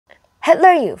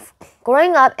Hitler Youth,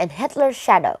 Growing Up in Hitler's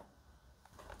Shadow.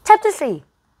 Chapter 3,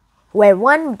 Where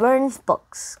One Burns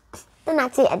Books, the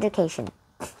Nazi Education.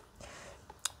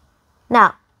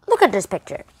 Now, look at this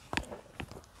picture.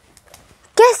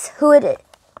 Guess who it is.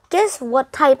 Guess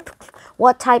what type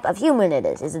of human it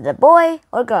is. Is it a boy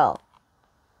or girl?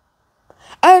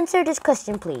 Answer this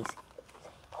question, please.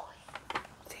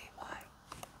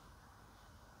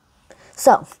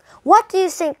 So, what do you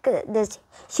think this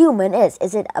human is?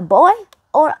 Is it a boy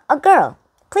or a girl?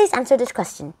 Please answer this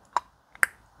question.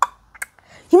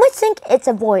 You might think it's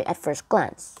a boy at first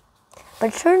glance,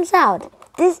 but it turns out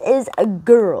this is a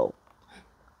girl.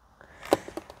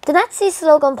 The Nazi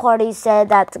slogan party said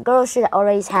that girls should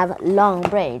always have long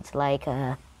braids, like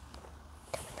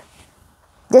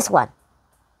this one.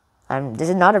 This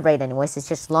is not a braid anyways, it's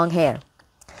just long hair.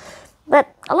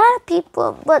 But a lot of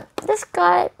people, this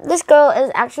girl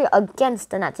is actually against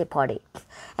the Nazi party.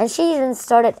 And she even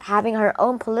started having her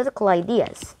own political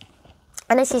ideas.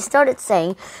 And then she started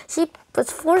saying she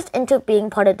was forced into being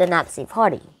part of the Nazi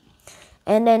party.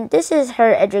 And then this is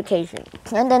her education.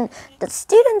 And then the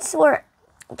students were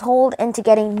told into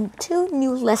getting 2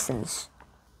 new lessons.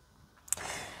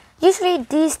 Usually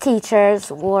these teachers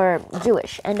were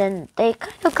Jewish. And then they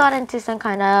kind of got into some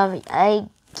kind of, I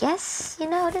guess, you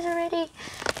know, it is already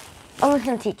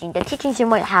original teaching, the teachings you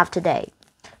might have today.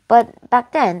 But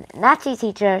back then, Nazi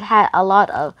teachers had a lot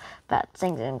of bad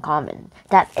things in common.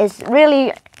 That is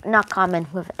really not common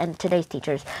with today's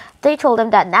teachers. They told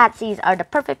them that Nazis are the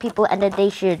perfect people and that they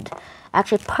should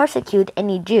actually persecute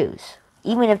any Jews,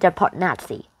 even if they're part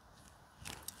Nazi.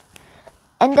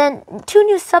 And then 2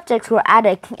 new subjects were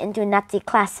added into Nazi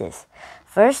classes.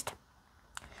 First,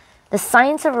 the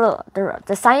science of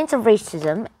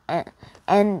racism,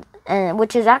 and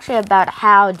which is actually about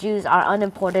how Jews are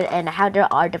unimportant and how there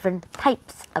are different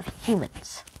types of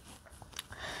humans.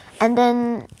 And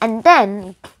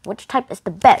then which type is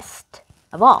the best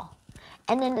of all.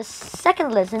 And then the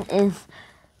second lesson is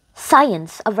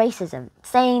science of racism,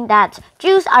 saying that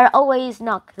Jews are always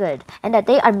not good and that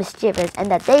they are mischievous and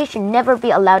that they should never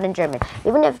be allowed in Germany.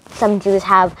 Even if some Jews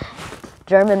have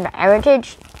German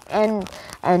heritage and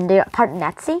they're part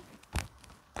Nazi,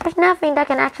 there's nothing that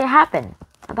can actually happen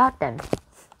about them.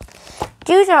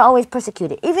 Jews are always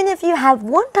persecuted. Even if you have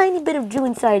one tiny bit of Jew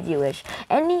inside Jewish,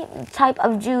 any type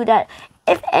of Jew that,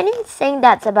 if anything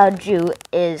that's about Jew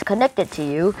is connected to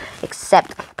you,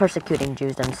 except persecuting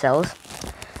Jews themselves,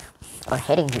 or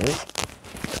hating Jews,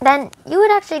 then you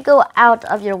would actually go out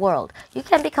of your world. You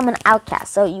can become an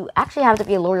outcast. So you actually have to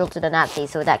be loyal to the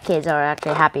Nazis so that kids are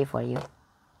actually happy for you.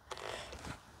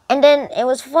 And then it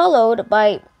was followed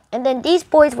by, and then these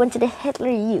boys went to the Hitler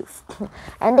Youth.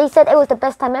 And they said it was the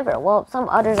best time ever. Well, some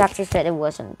others actually said it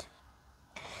wasn't.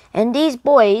 And these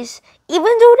boys,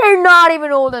 even though they're not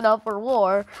even old enough for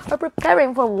war, are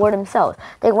preparing for war themselves.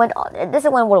 They went, this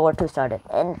is when World War II started.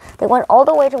 And they went all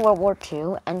the way to World War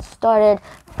II and started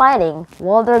fighting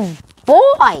while they're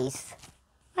boys.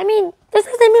 I mean, does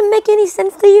this even make any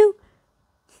sense to you?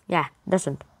 Yeah, it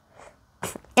doesn't.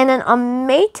 And then on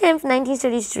May 10th,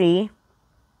 1933,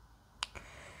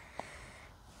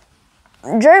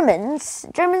 German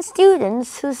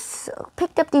students who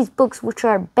picked up these books which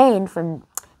are banned from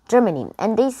Germany,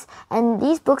 and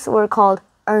these books were called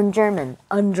Un-German.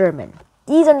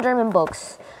 These Un-German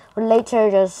books were later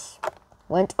just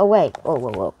went away.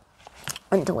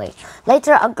 Went away.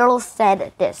 Later, a girl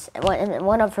said this in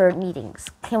one of her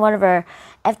meetings, in one of her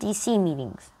FDC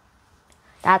meetings,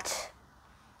 that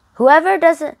Whoever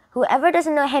doesn't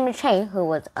know Henry Chain, who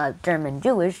was a German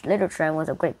Jewish literature and was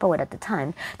a great poet at the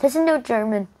time, doesn't know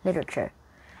German literature,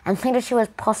 and think that she was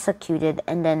prosecuted.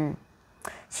 And then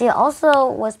she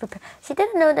also was prepared. She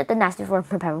didn't know that the Nazis were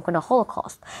preparing for the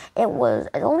Holocaust. It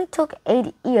only took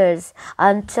 8 years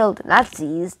until the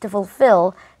Nazis to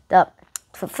fulfill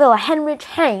Henry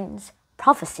Chain's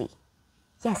prophecy.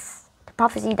 Yes, the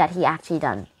prophecy that he actually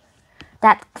done.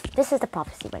 This is the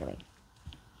prophecy, by the way.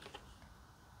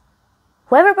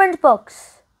 Whoever burns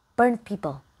books, burns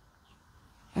people.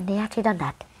 And they actually done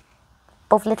that,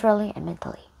 both literally and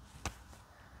mentally.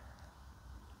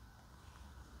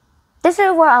 This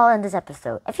is where I'll end this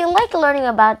episode. If you like learning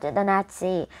about the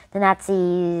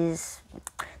Nazis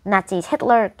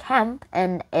Hitler camp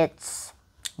and its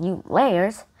new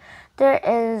layers, there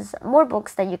is more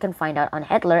books that you can find out on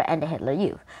Hitler and the Hitler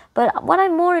Youth. But what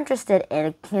I'm more interested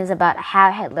in is about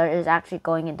how Hitler is actually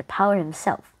going into power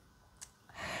himself.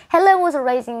 Hitler was a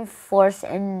rising force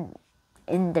in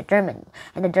the German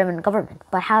government,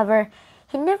 but however,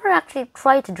 he never actually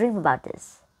tried to dream about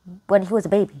this when he was a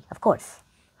baby, of course.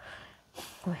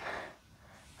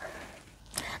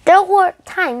 There were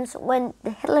times when the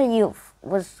Hitler Youth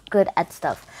was good at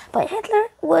stuff, but Hitler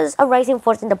was a rising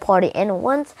force in the party, and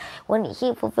once when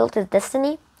he fulfilled his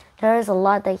destiny, there is a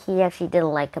lot that he actually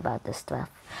didn't like about this stuff.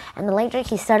 And then later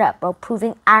he started up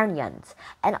proving Aryans,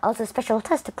 and also special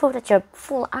tests to prove that you're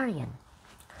full Aryan.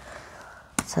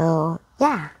 So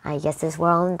yeah, I guess this was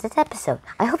all in this episode.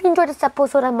 I hope you enjoyed this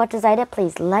episode as much as I did.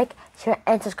 Please like, share,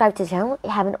 and subscribe to the channel if you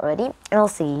haven't already. And I'll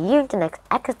see you in the next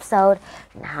episode.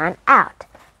 And out.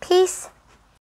 Peace